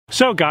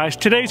So guys,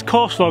 today's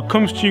course log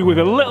comes to you with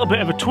a little bit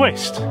of a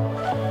twist.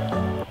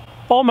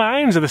 All my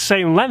irons are the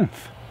same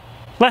length.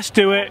 Let's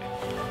do it,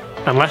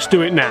 and let's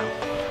do it now.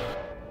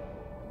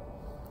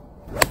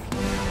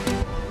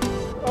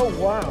 Oh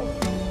wow.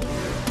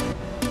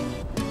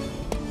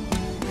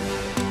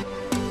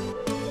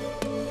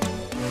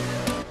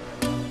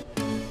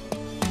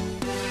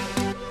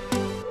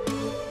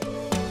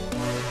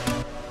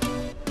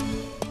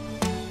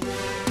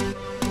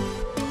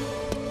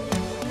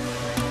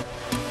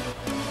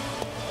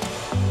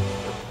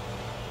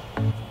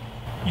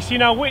 You see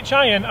now, which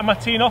iron am I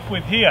teeing off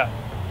with here?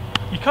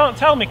 You can't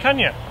tell me, can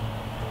you?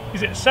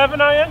 Is it a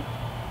 7 iron?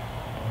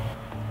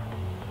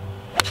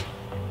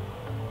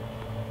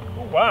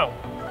 Oh wow.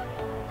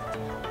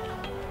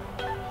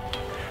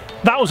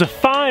 That was a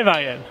 5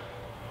 iron.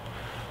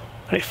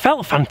 And it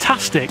felt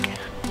fantastic.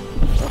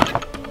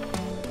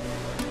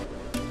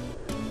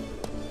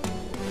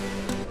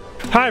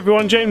 Hi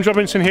everyone, James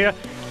Robinson here.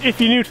 If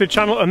you're new to the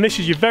channel and this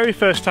is your very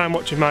first time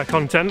watching my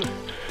content,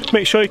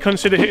 make sure you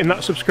consider hitting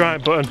that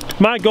subscribe button.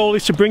 My goal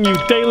is to bring you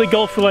daily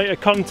golf related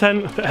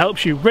content that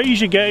helps you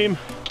raise your game,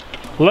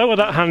 lower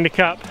that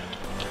handicap,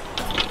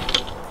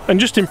 and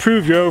just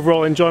improve your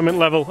overall enjoyment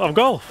level of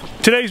golf.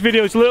 Today's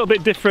video is a little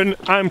bit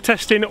different. I'm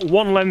testing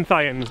one length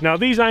irons. Now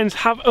these irons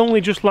have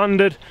only just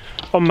landed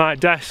on my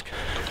desk.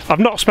 I've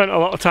not spent a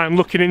lot of time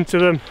looking into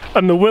them,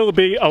 and there will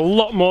be a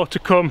lot more to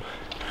come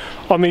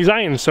on these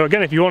irons. So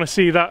again, if you want to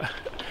see that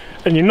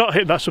and you've not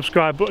hit that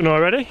subscribe button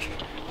already,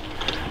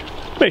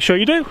 make sure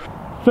you do.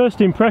 First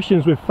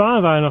impressions with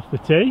 5 iron off the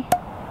tee.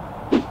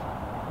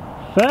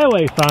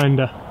 Fairway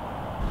finder.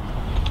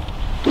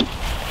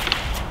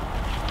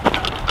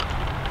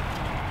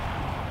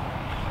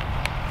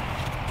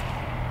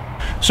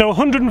 So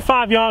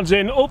 105 yards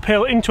in,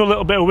 uphill into a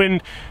little bit of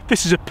wind.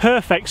 This is a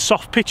perfect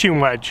soft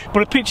pitching wedge.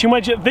 But a pitching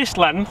wedge at this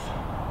length,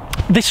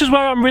 this is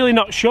where I'm really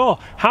not sure.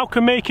 How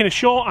can making a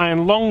short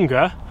iron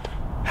longer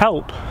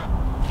help?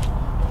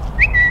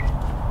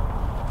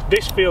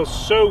 This feels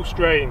so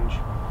strange.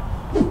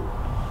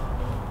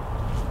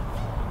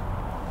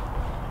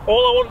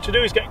 All I want to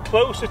do is get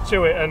closer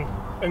to it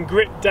and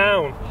grip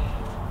down.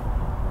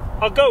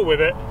 I'll go with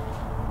it.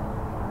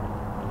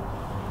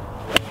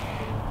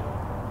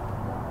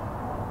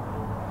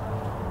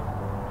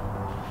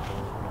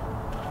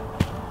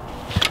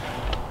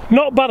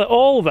 Not bad at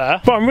all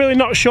there, but I'm really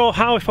not sure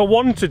how, if I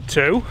wanted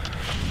to,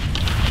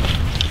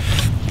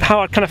 how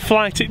I'd kind of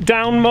flight it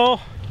down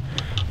more.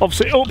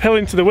 Obviously uphill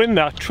into the wind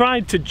there, I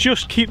tried to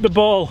just keep the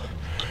ball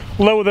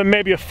lower than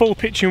maybe a full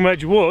pitching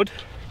wedge would,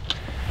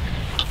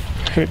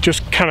 and it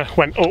just kind of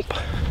went up.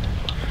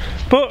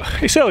 But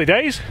it's early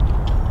days.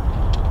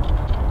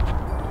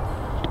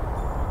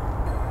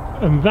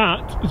 And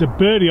that is a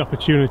birdie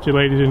opportunity,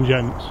 ladies and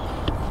gents.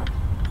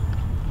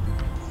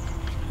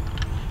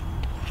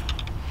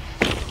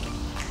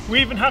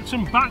 We even had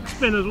some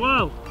backspin as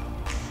well.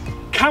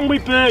 Can we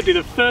birdie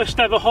the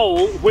first ever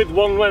hole with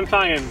one length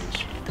irons?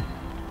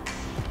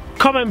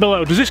 Comment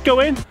below, does this go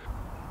in?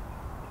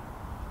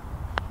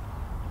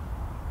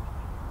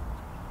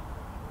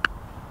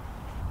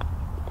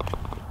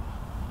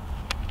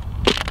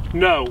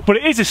 No, but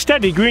it is a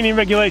steady green in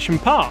regulation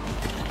par.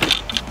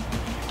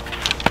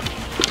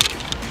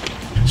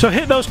 So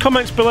hit those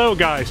comments below,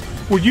 guys.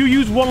 Would you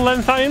use one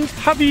length irons?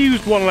 Have you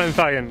used one length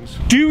irons?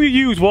 Do you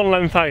use one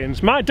length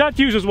irons? My dad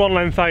uses one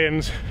length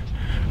irons,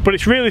 but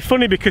it's really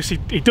funny because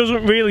he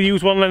doesn't really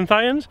use one length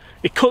irons.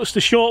 He cuts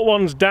the short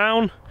ones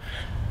down.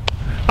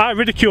 I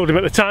ridiculed him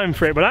at the time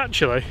for it, but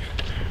actually,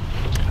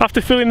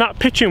 after feeling that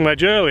pitching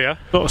wedge earlier,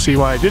 I don't see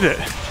why I did it.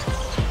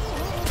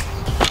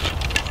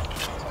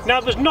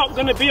 Now there's not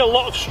going to be a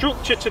lot of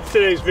structure to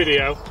today's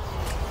video,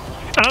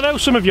 and I know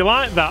some of you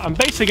like that. I'm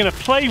basically going to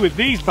play with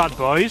these bad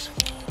boys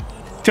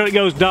till it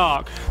goes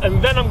dark,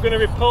 and then I'm going to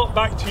report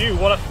back to you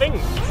what I think.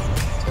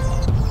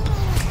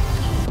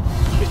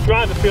 This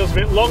driver feels a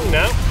bit long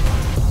now.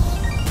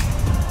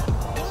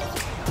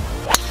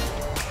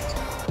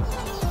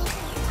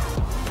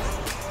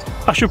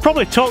 I should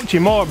probably talk to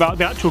you more about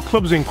the actual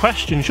clubs in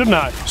question, shouldn't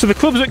I? So the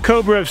clubs that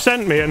Cobra have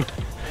sent me, and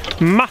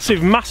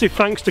massive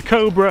thanks to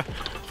Cobra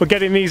for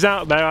getting these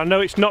out there. I know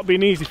it's not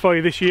been easy for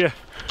you this year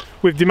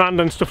with demand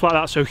and stuff like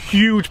that, so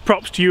huge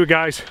props to you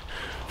guys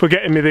for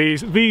getting me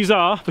these. These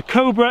are the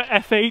Cobra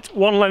F8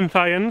 One Length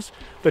Irons.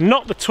 They're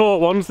not the tour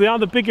ones, they are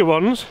the bigger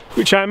ones,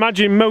 which I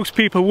imagine most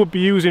people would be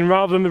using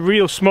rather than the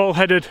real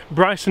small-headed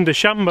Bryson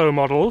Dechambeau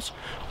models.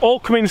 All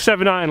come in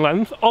 7 iron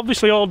length,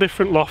 obviously all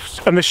different lofts,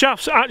 and the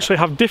shafts actually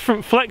have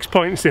different flex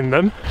points in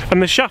them,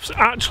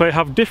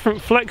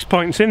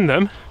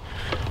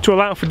 to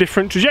allow for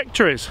different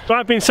trajectories. So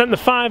I've been sent the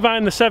 5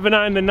 iron, the 7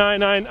 iron, the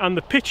 9 iron and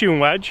the pitching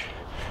wedge,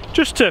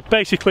 just to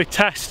basically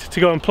test, to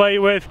go and play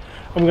with.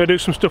 I'm going to do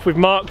some stuff with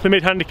Mark, the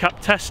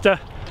mid-handicap tester,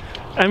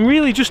 and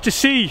really just to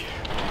see,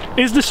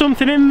 is there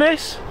something in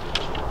this?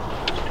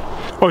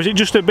 Or is it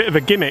just a bit of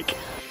a gimmick?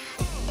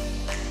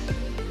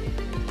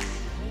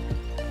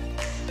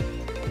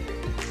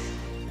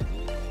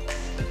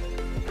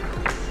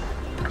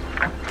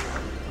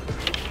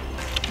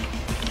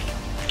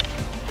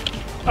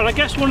 And I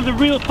guess one of the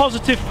real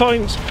positive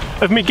points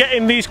of me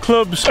getting these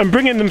clubs and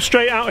bringing them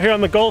straight out here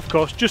on the golf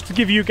course, just to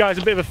give you guys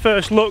a bit of a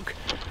first look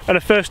and a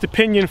first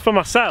opinion for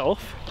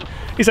myself,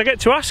 is I get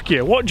to ask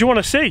you, what do you want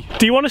to see?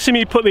 Do you want to see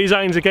me put these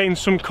irons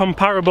against some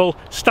comparable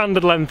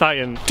standard length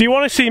irons? Do you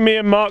want to see me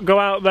and Mark go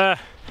out there,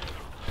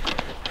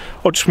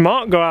 or just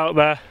Mark go out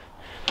there,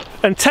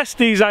 and test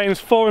these irons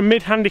for a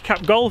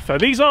mid-handicap golfer?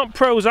 These aren't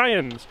pros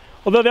irons,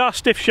 although they are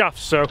stiff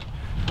shafts, so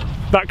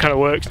that kind of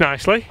works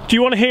nicely. Do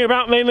you want to hear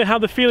about mainly how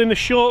they feel in the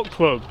short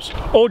clubs?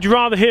 Or would you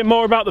rather hear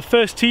more about the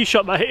first tee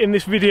shot that I hit in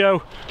this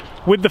video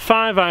with the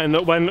 5-iron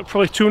that went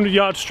probably 200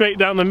 yards straight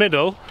down the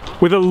middle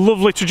with a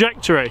lovely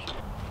trajectory?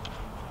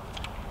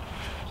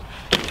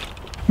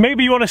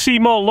 Maybe you want to see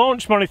more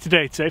launch monitor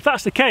data. If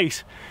that's the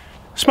case,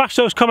 smash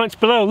those comments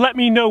below, let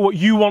me know what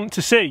you want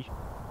to see.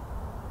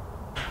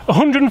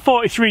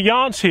 143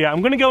 yards here,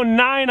 I'm going to go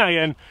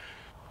 9-iron.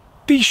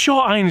 These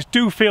short irons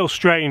do feel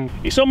strange.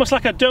 It's almost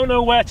like I don't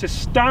know where to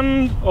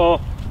stand or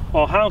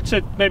how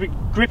to maybe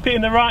grip it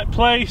in the right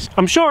place.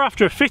 I'm sure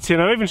after a fitting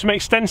or even some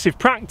extensive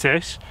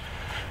practice,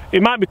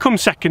 it might become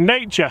second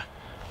nature.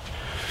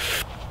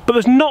 But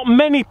there's not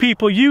many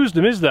people use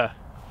them, is there?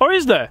 Or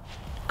is there?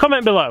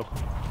 Comment below.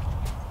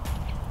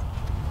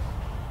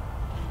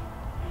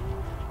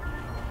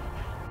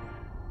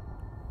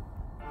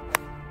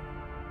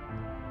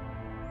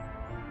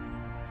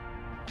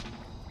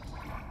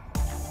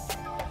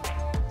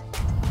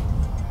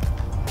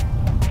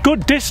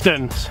 Good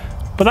distance,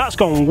 but that's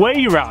gone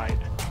way right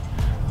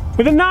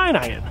with a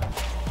 9-iron.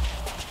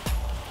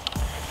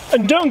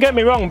 And don't get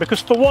me wrong, because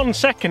for 1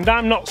 second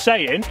I'm not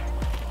saying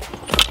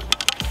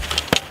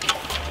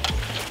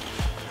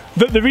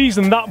that the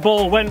reason that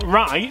ball went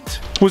right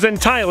was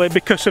entirely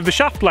because of the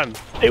shaft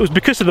length. It was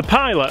because of the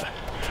pilot.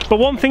 But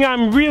one thing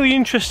I'm really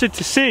interested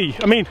to see,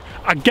 I mean,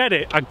 I get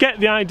it, I get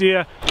the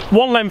idea,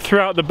 1 length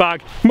throughout the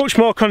bag, much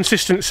more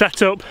consistent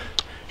setup,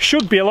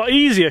 should be a lot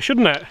easier,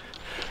 shouldn't it?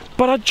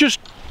 But I just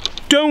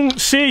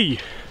don't see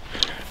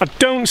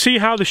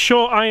how the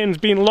short irons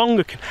being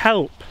longer can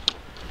help.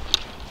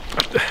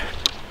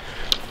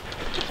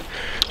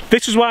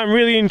 This is why I'm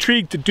really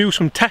intrigued to do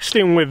some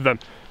testing with them.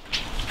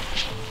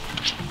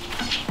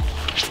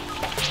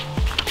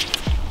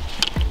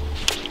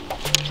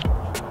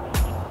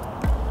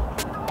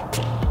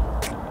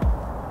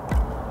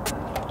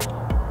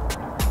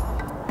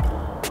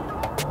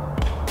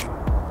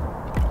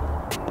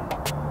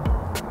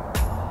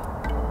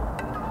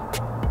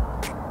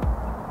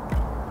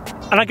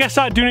 And I guess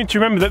I do need to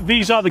remember that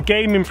these are the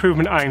game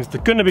improvement irons.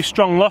 They're going to be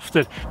strong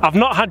lofted. I've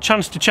not had a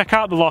chance to check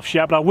out the lofts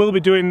yet, but I will be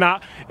doing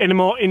that in a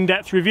more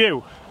in-depth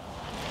review.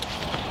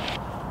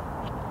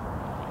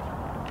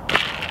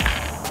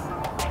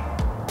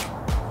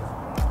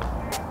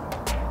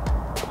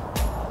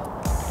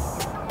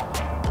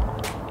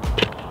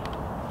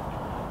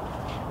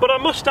 But I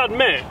must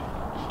admit,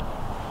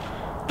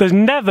 there's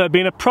never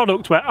been a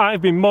product where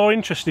I've been more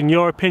interested in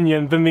your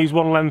opinion than these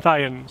 1 length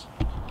irons.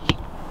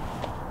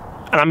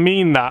 And I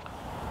mean that.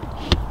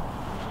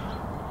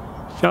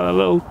 See that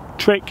little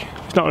trick?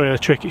 It's not really a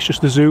trick, it's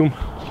just the zoom.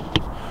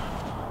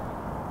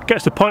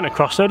 Gets the point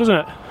across though, doesn't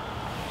it?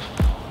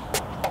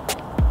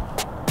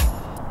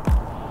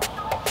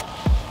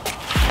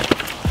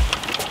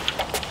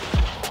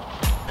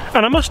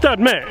 And I must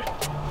admit,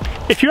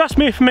 if you ask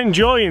me if I'm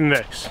enjoying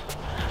this,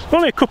 I'm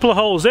only a couple of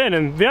holes in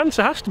and the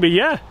answer has to be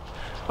yeah.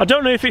 I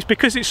don't know if it's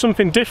because it's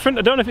something different,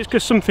 I don't know if it's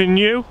because something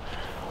new,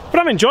 but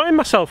I'm enjoying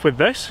myself with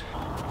this.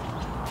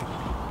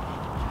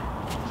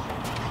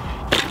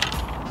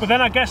 But then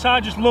I guess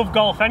I just love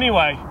golf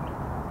anyway.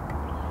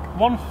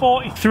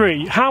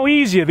 143, how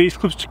easy are these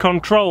clubs to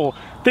control?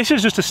 This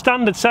is just a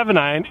standard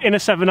 7-iron in a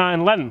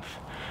 7-iron length.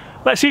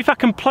 Let's see if I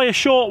can play a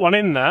short one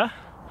in there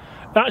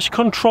and actually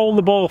control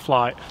the ball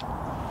flight.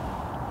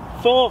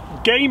 For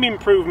game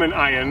improvement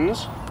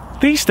irons,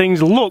 these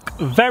things look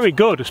very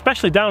good,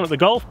 especially down at the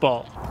golf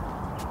ball.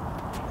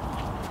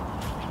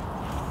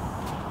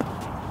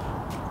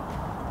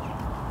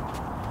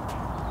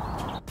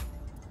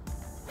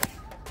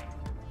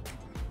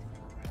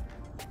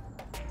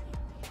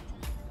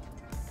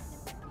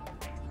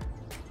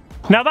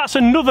 Now that's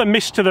another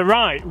miss to the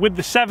right with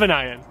the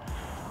 7-iron.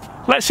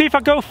 Let's see if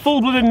I go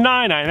full-blooded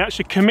 9-iron and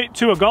actually commit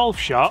to a golf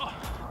shot,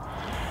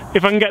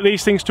 if I can get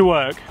these things to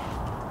work.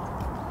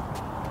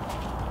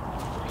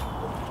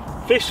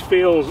 This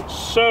feels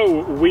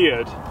so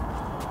weird,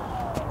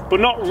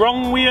 but not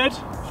wrong weird,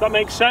 if that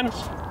makes sense.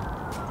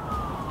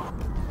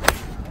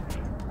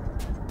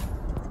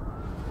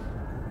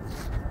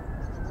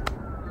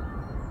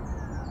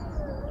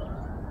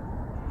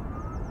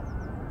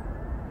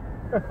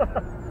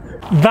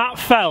 That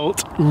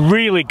felt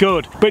really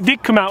good, but it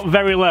did come out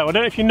very low. I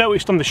don't know if you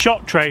noticed on the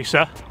shot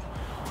tracer,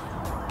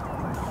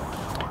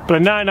 but a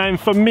 9-iron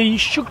for me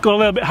should go a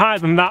little bit higher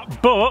than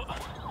that, but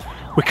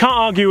we can't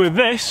argue with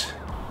this.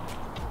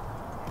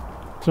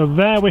 So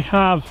there we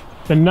have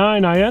the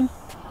 9-iron,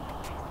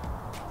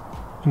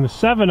 and the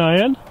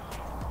 7-iron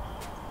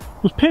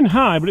was pin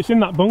high, but it's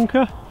in that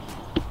bunker.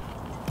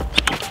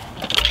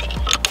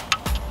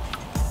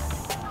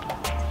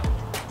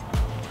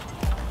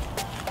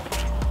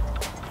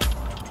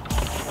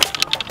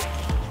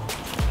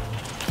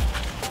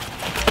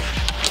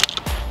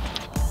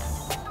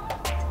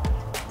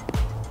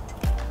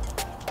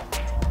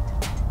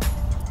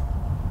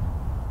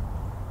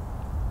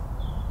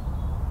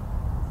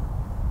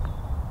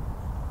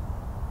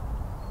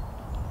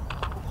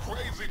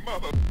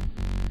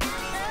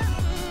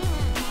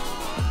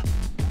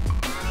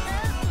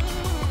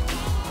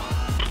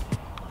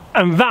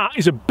 And that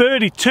is a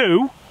birdie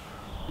 2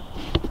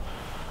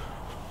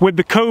 with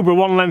the Cobra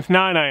One Length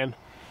 9-iron.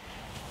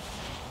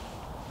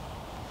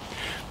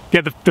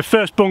 Yeah, the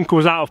first bunker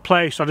was out of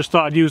place, so I just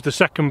thought I'd use the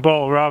second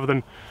ball rather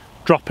than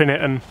dropping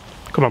it and...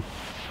 come on.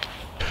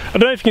 I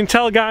don't know if you can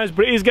tell, guys,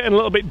 but it is getting a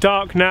little bit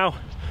dark now,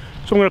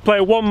 so I'm going to play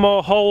one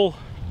more hole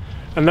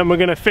and then we're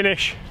going to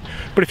finish.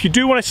 But if you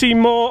do want to see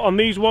more on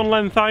these one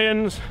length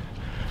irons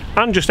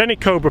and just any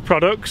Cobra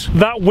products,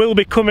 that will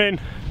be coming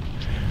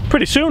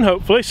pretty soon,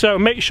 hopefully, so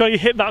make sure you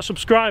hit that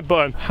subscribe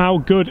button. How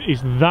good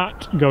is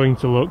that going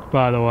to look,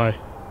 by the way?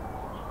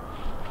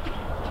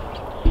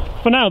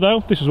 For now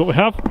though, this is what we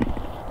have.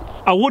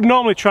 I would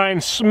normally try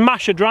and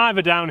smash a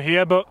driver down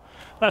here, but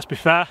let's be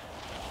fair,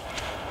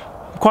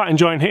 I'm quite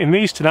enjoying hitting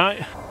these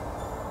tonight.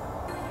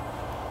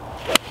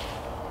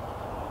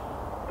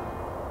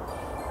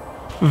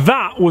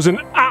 That was an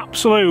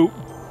absolute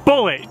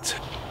bullet.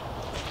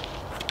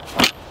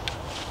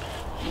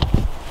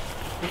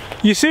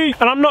 You see,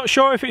 and I'm not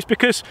sure if it's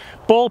because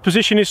ball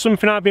position is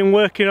something I've been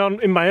working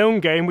on in my own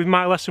game with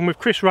my lesson with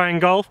Chris Ryan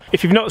Golf.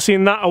 If you've not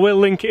seen that, I will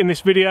link it in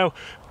this video,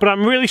 but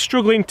I'm really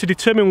struggling to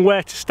determine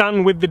where to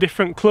stand with the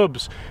different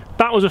clubs.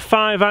 That was a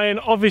 5-iron,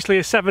 obviously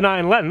a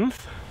 7-iron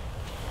length.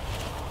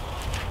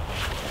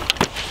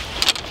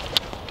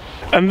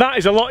 And that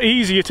is a lot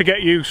easier to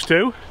get used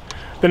to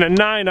than a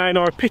 9-iron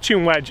or a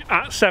pitching wedge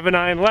at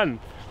 7-iron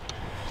length.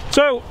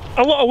 So,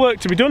 a lot of work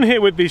to be done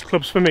here with these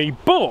clubs for me,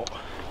 but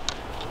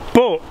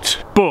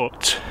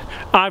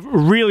I've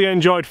really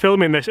enjoyed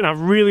filming this, and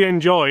I've really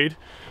enjoyed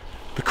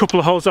the couple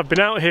of holes I've been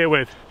out here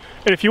with.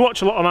 And if you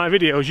watch a lot of my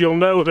videos, you'll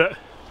know that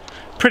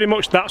pretty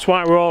much that's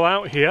why we're all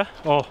out here,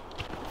 or,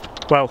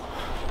 well,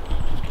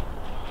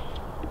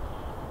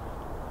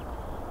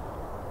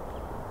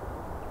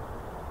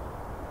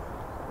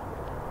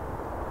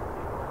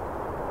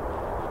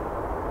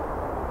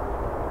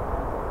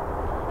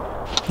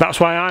 that's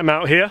why I'm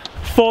out here,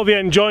 for the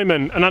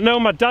enjoyment. And I know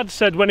my dad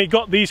said when he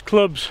got these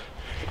clubs,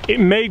 it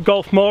made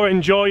golf more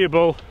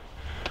enjoyable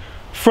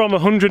from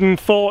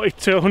 140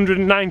 to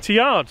 190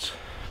 yards.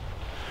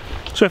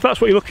 So if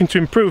that's what you're looking to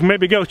improve,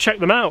 maybe go check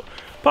them out.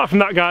 Apart from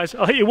that, guys,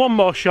 I'll hit you one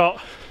more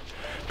shot,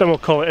 then we'll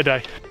call it a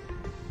day.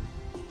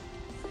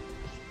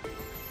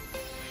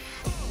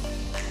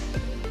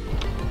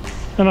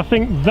 And I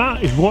think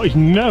that is what is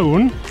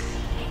known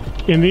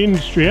in the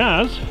industry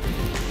as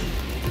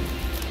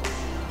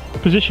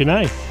position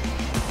A.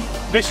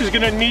 This is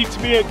going to need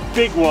to be a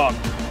big one.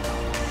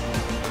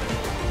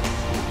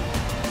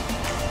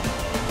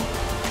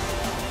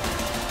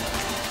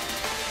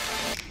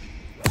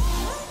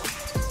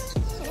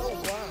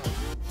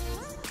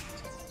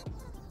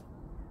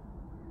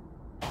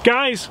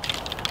 Guys,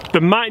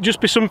 there might just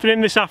be something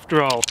in this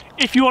after all.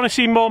 If you want to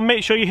see more,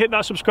 make sure you hit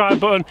that subscribe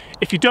button.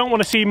 If you don't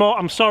want to see more,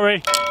 I'm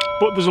sorry,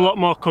 but there's a lot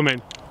more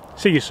coming.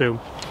 See you soon.